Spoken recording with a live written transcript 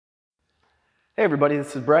Hey everybody,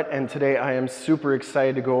 this is Brett, and today I am super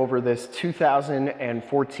excited to go over this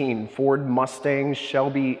 2014 Ford Mustang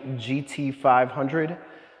Shelby Gt500.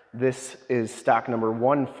 This is stock number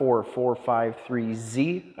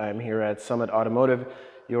 14453Z. I'm here at Summit Automotive,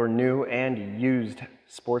 your new and used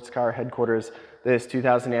sports car headquarters. This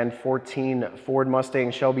 2014 Ford Mustang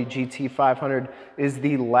Shelby Gt500 is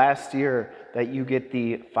the last year that you get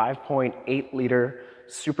the 5.8 liter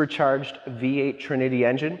supercharged V8 Trinity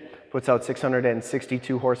engine. Puts out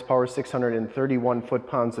 662 horsepower, 631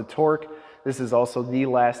 foot-pounds of torque. This is also the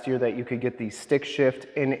last year that you could get the stick shift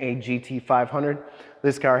in a GT500.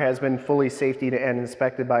 This car has been fully safetied and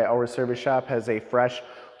inspected by our service shop, has a fresh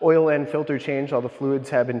oil and filter change. All the fluids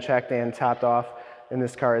have been checked and topped off, and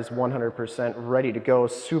this car is 100% ready to go.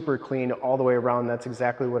 Super clean all the way around. That's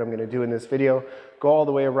exactly what I'm going to do in this video. Go all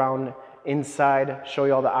the way around inside, show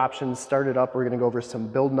you all the options, start it up. We're going to go over some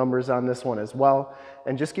build numbers on this one as well,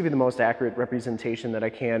 and just give you the most accurate representation that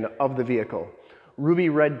I can of the vehicle. Ruby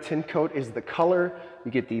red tint coat is the color.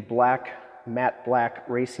 You get the black, matte black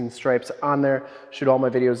racing stripes on there. Shoot all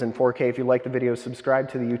my videos in 4K. If you like the video, subscribe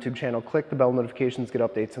to the YouTube channel, click the bell notifications, get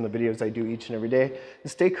updates on the videos I do each and every day,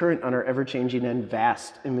 and stay current on our ever-changing and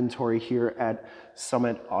vast inventory here at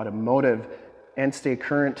Summit Automotive, and stay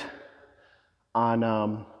current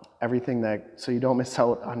on everything so you don't miss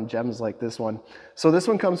out on gems like this one. So this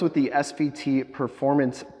one comes with the SVT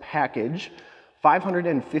Performance Package.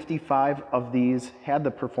 555 of these had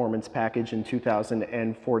the Performance Package in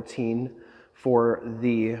 2014 for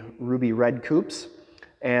the Ruby Red Coupes.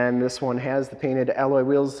 And this one has the painted alloy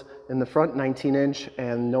wheels in the front, 19-inch,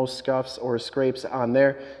 and no scuffs or scrapes on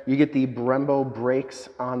there. You get the Brembo brakes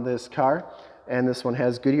on this car. And this one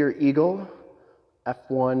has Goodyear Eagle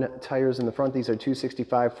F1 tires in the front. These are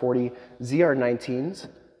 265/40 ZR19s,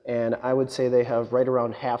 and I would say they have right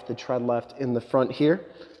around half the tread left in the front here.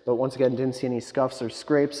 But once again, didn't see any scuffs or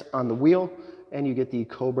scrapes on the wheel, and you get the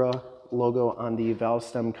Cobra logo on the valve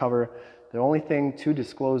stem cover. The only thing to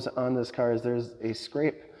disclose on this car is there's a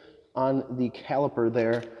scrape on the caliper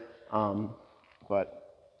there,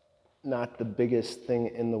 but not the biggest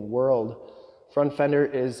thing in the world. Front fender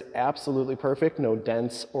is absolutely perfect, no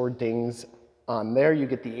dents or dings on there. You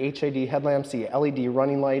get the HID headlamps, the LED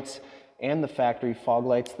running lights, and the factory fog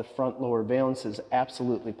lights. The front lower valence is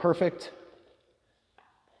absolutely perfect.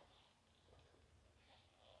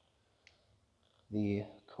 The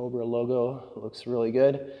Cobra logo looks really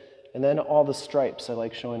good. And then all the stripes. I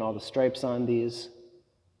like showing all the stripes on these.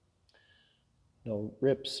 No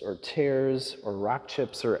rips or tears or rock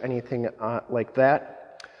chips or anything like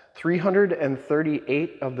that.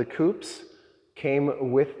 338 of the coupes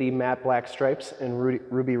came with the matte black stripes in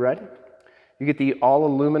ruby red. You get the all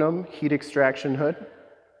aluminum heat extraction hood,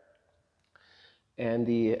 and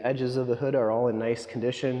the edges of the hood are all in nice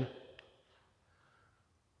condition.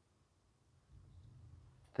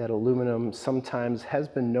 That aluminum sometimes has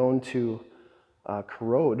been known to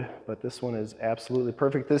corrode, but this one is absolutely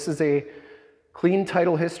perfect. This is a clean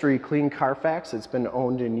title history, clean CARFAX. It's been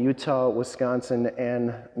owned in Utah, Wisconsin,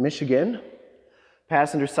 and Michigan.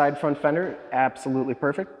 Passenger side front fender, absolutely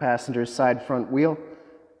perfect. Passenger side front wheel,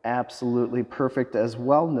 absolutely perfect as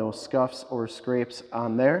well. No scuffs or scrapes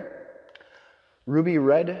on there. Ruby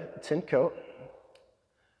red tint coat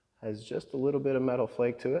has just a little bit of metal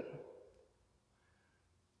flake to it.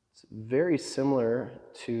 It's very similar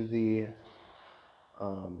to the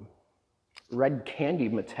red candy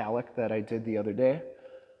metallic that I did the other day.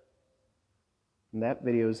 And that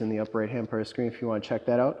video is in the upper right-hand part of the screen if you want to check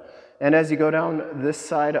that out. And as you go down this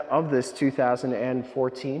side of this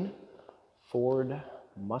 2014 Ford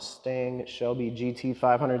Mustang Shelby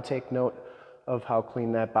Gt500, take note of how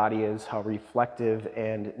clean that body is, how reflective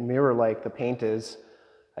and mirror-like the paint is.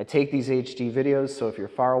 I take these HD videos, so if you're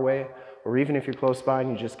far away, or even if you're close by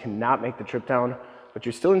and you just cannot make the trip down, but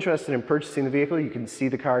you're still interested in purchasing the vehicle, you can see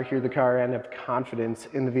the car, hear the car, and have confidence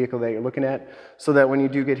in the vehicle that you're looking at, so that when you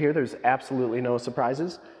do get here, there's absolutely no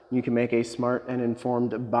surprises. You can make a smart and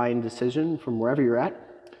informed buying decision from wherever you're at.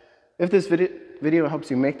 If this video helps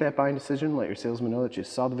you make that buying decision, let your salesman know that you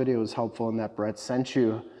saw the video was helpful and that Brett sent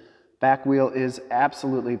you. Back wheel is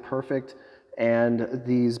absolutely perfect, and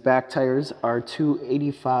these back tires are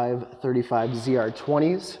 285/35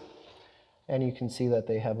 ZR20s. And you can see that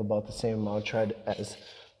they have about the same amount of tread as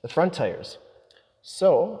the front tires.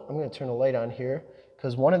 So I'm going to turn the light on here,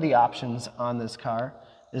 because one of the options on this car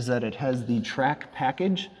is that it has the track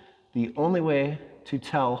package. The only way to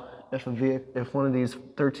tell if one of these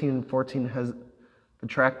 13 and 14 has the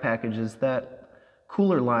track package is that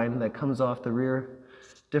cooler line that comes off the rear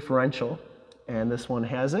differential, and this one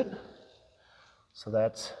has it. So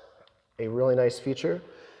that's a really nice feature.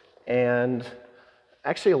 And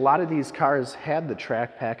Actually, a lot of these cars had the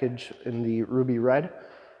track package in the ruby red.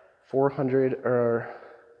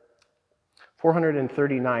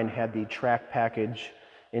 439 had the track package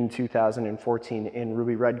in 2014 in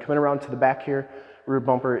ruby red. Coming around to the back here, rear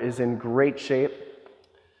bumper is in great shape.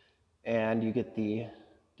 And you get the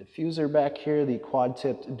diffuser back here, the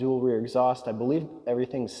quad-tipped dual rear exhaust. I believe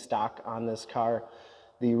everything's stock on this car.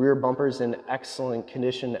 The rear bumper's in excellent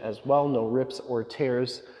condition as well, no rips or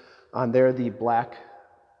tears on there. The black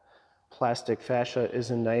plastic fascia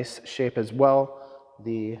is in nice shape as well.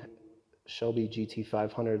 The Shelby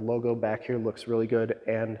Gt500 logo back here looks really good,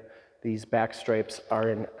 and these back stripes are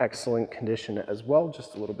in excellent condition as well.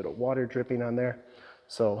 Just a little bit of water dripping on there.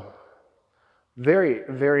 So very,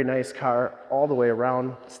 very nice car all the way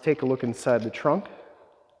around. Let's take a look inside the trunk.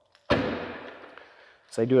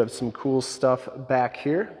 So I do have some cool stuff back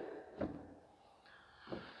here.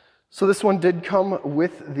 So this one did come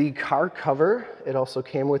with the car cover. It also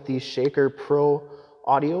came with the Shaker Pro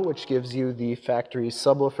audio, which gives you the factory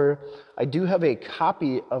subwoofer. I do have a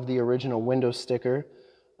copy of the original window sticker.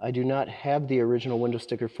 I do not have the original window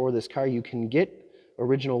sticker for this car. You can get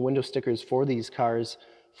original window stickers for these cars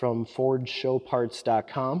from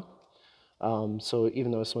FordShowParts.com. So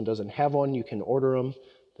even though this one doesn't have one, you can order them.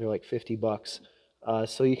 They're like 50 bucks.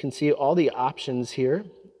 So you can see all the options here.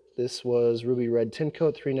 This was ruby red tint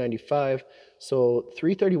coat, $395. So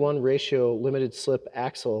 331 ratio limited slip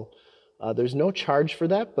axle. There's no charge for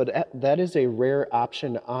that, but that is a rare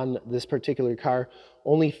option on this particular car.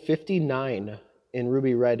 Only 59 in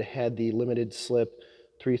ruby red had the limited slip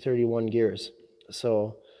 331 gears.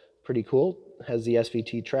 So pretty cool. Has the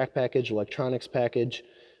SVT track package, electronics package,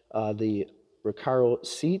 the Recaro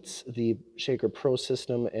seats, the Shaker Pro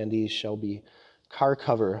system, and the Shelby car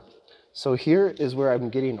cover. So here is where I'm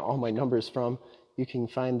getting all my numbers from. You can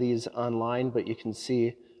find these online, but you can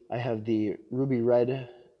see I have the ruby red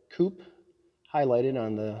coupe highlighted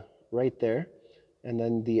on the right there. And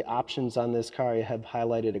then the options on this car I have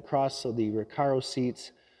highlighted across. So the Recaro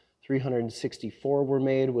seats, 364 were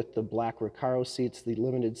made with the black Recaro seats. The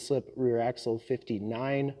limited slip rear axle,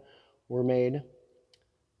 59 were made.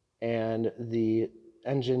 And the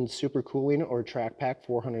engine supercooling or track pack,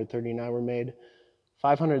 439 were made.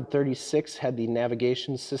 536 had the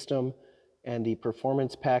navigation system and the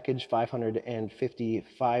performance package.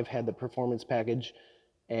 555 had the performance package,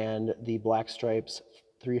 and the black stripes,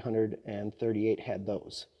 338 had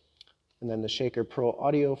those. And then the Shaker Pro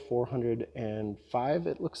audio, 405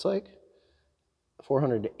 it looks like,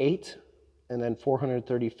 408, and then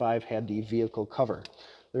 435 had the vehicle cover.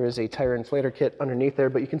 There is a tire inflator kit underneath there,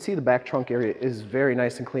 but you can see the back trunk area is very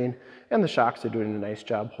nice and clean, and the shocks are doing a nice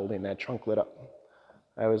job holding that trunk lid up.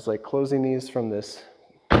 I was like closing these from this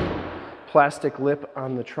plastic lip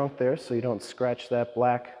on the trunk there so you don't scratch that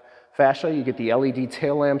black fascia. You get the LED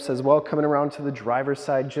tail lamps as well. Coming around to the driver's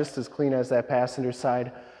side, just as clean as that passenger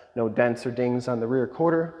side. No dents or dings on the rear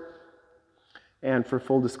quarter. And for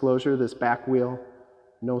full disclosure, this back wheel,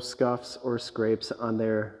 no scuffs or scrapes on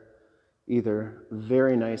there either.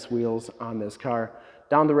 Very nice wheels on this car.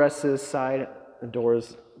 Down the rest of this side, the door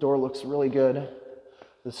looks really good.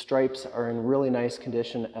 The stripes are in really nice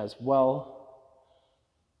condition as well.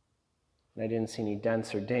 And I didn't see any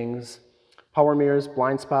dents or dings. Power mirrors,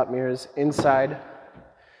 blind spot mirrors. Inside,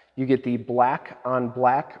 you get the black on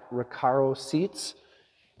black Recaro seats.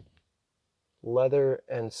 Leather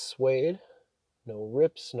and suede. No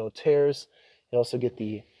rips, no tears. You also get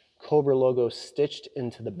the Cobra logo stitched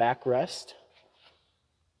into the backrest.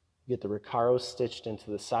 You get the Recaro stitched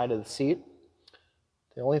into the side of the seat.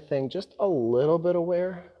 The only thing, just a little bit of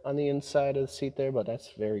wear on the inside of the seat there, but that's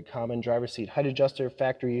very common. Driver seat height adjuster,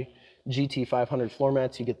 factory Gt500 floor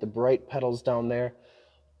mats. You get the bright pedals down there.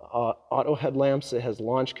 Auto headlamps. It has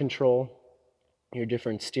launch control, your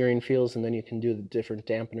different steering feels, and then you can do the different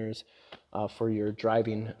dampeners for your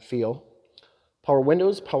driving feel. Power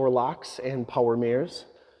windows, power locks, and power mirrors.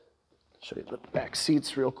 Show you the back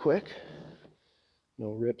seats real quick.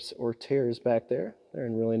 No rips or tears back there. They're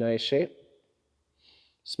in really nice shape.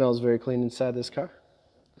 Smells very clean inside this car.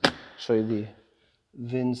 Show you the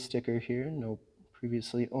VIN sticker here. No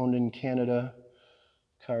previously owned in Canada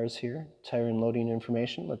cars here. Tire and loading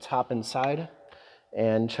information. Let's hop inside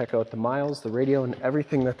and check out the miles, the radio, and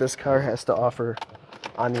everything that this car has to offer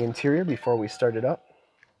on the interior before we start it up.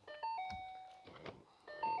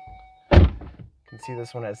 You can see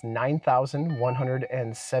this one has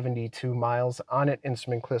 9,172 miles on it.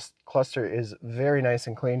 Instrument cluster is very nice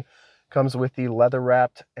and clean. Comes with the leather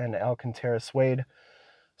wrapped and Alcantara suede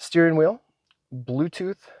steering wheel,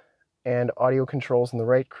 Bluetooth and audio controls on the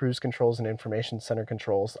right, cruise controls and information center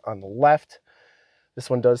controls on the left. This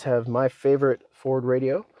one does have my favorite Ford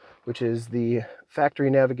radio, which is the factory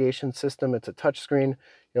navigation system. It's a touchscreen.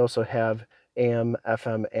 You also have AM,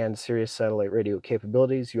 FM, and Sirius satellite radio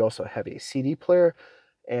capabilities. You also have a CD player,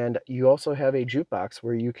 and you also have a jukebox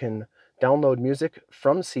where you can download music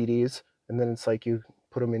from CDs, and then it's like you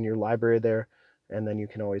put them in your library there, and then you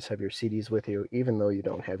can always have your CDs with you, even though you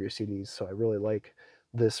don't have your CDs. So I really like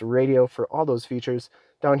this radio for all those features.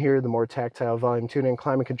 Down here, the more tactile volume tuning,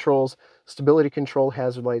 climate controls, stability control,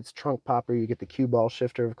 hazard lights, trunk popper. You get the cue ball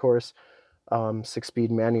shifter, of course.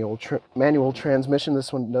 6-speed manual transmission.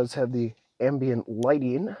 This one does have the ambient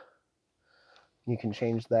lighting. You can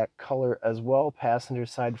change that color as well. Passenger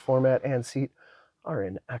side floor mat and seat are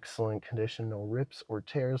in excellent condition. No rips or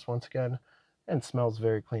tears once again, and smells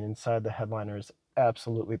very clean inside. The headliner is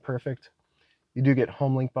absolutely perfect. You do get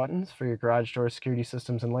Homelink buttons for your garage door, security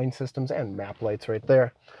systems, and lane systems, and map lights right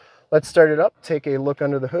there. Let's start it up, take a look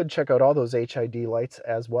under the hood, check out all those HID lights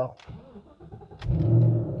as well.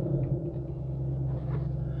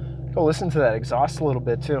 Go listen to that exhaust a little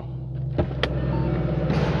bit too.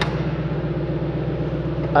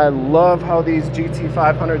 I love how these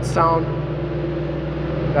GT500s sound.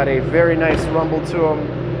 Got a very nice rumble to them.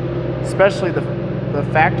 Especially the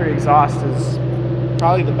factory exhaust is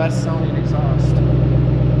probably the best sounding exhaust.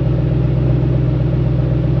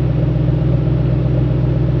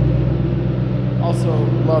 Also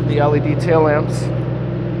love the LED tail lamps.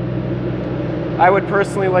 I would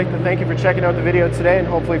personally like to thank you for checking out the video today, and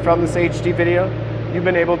hopefully from this HD video you've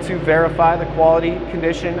been able to verify the quality,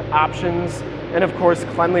 condition, options, and of course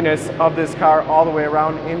cleanliness of this car all the way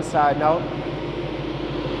around, inside and out.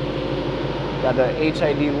 Got the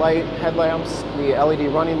HID light headlamps, the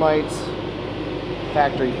LED running lights,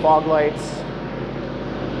 factory fog lights.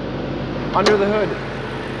 Under the hood,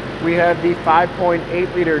 we have the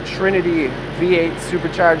 5.8 liter Trinity V8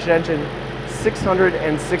 supercharged engine,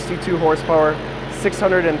 662 horsepower,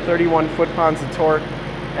 631 foot-pounds of torque.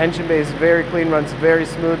 Engine bay is very clean, runs very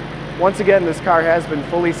smooth. Once again, this car has been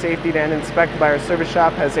fully safetied and inspected by our service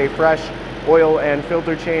shop, has a fresh oil and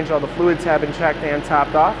filter change. All the fluids have been checked and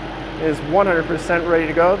topped off. It is 100% ready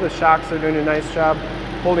to go. The shocks are doing a nice job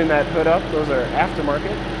holding that hood up. Those are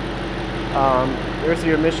aftermarket. There's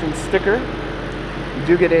your emissions sticker. You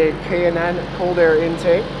do get a K&N cold air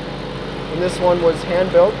intake. And this one was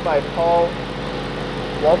hand-built by Paul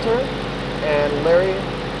Walter and Larry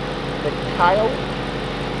Recaro.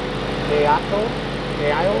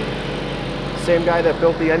 Same guy that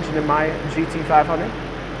built the engine in my GT500.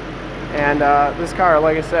 And this car,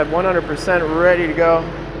 like I said, 100% ready to go.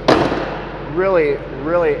 Really,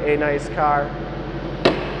 really a nice car.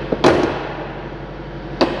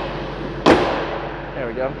 There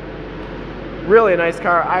we go. Really a nice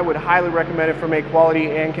car. I would highly recommend it from a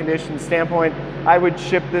quality and condition standpoint. I would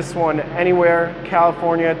ship this one anywhere,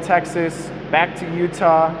 California, Texas, back to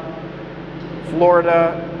Utah,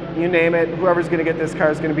 Florida, you name it. Whoever's going to get this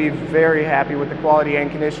car is going to be very happy with the quality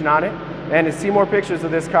and condition on it. And to see more pictures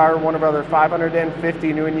of this car, one of our other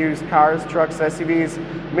 550 new and used cars, trucks, SUVs,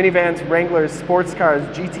 minivans, Wranglers, sports cars,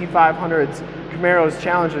 GT500s, Camaros,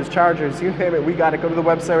 Challengers, Chargers, you name it, we got it. Go to the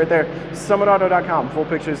website right there, summitauto.com. Full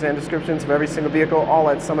pictures and descriptions of every single vehicle, all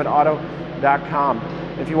at summitauto.com.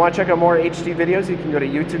 If you want to check out more HD videos, you can go to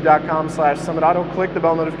youtube.com/summitauto, click the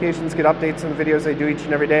bell notifications, get updates on the videos I do each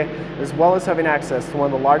and every day, as well as having access to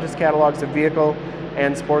one of the largest catalogs of vehicle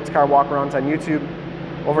and sports car walkarounds on YouTube.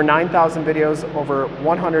 Over 9,000 videos, over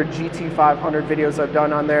 100 GT500 videos I've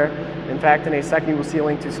done on there. In fact, in a second you will see a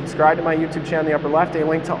link to subscribe to my YouTube channel in the upper left, a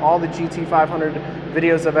link to all the GT500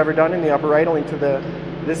 videos I've ever done in the upper right, a link to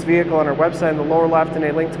this vehicle on our website in the lower left, and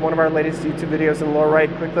a link to one of our latest YouTube videos in the lower right.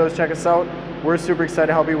 Click those, check us out. We're super excited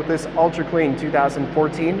to help you with this ultra clean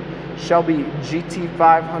 2014 Shelby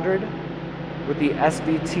GT500 with the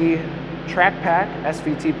SVT Track Pack,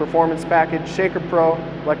 SVT Performance Package, Shaker Pro,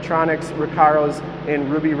 electronics, Recaros, in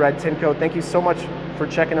ruby red tint coat. Thank you so much for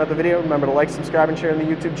checking out the video. Remember to like, subscribe, and share on the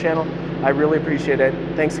YouTube channel. I really appreciate it.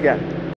 Thanks again.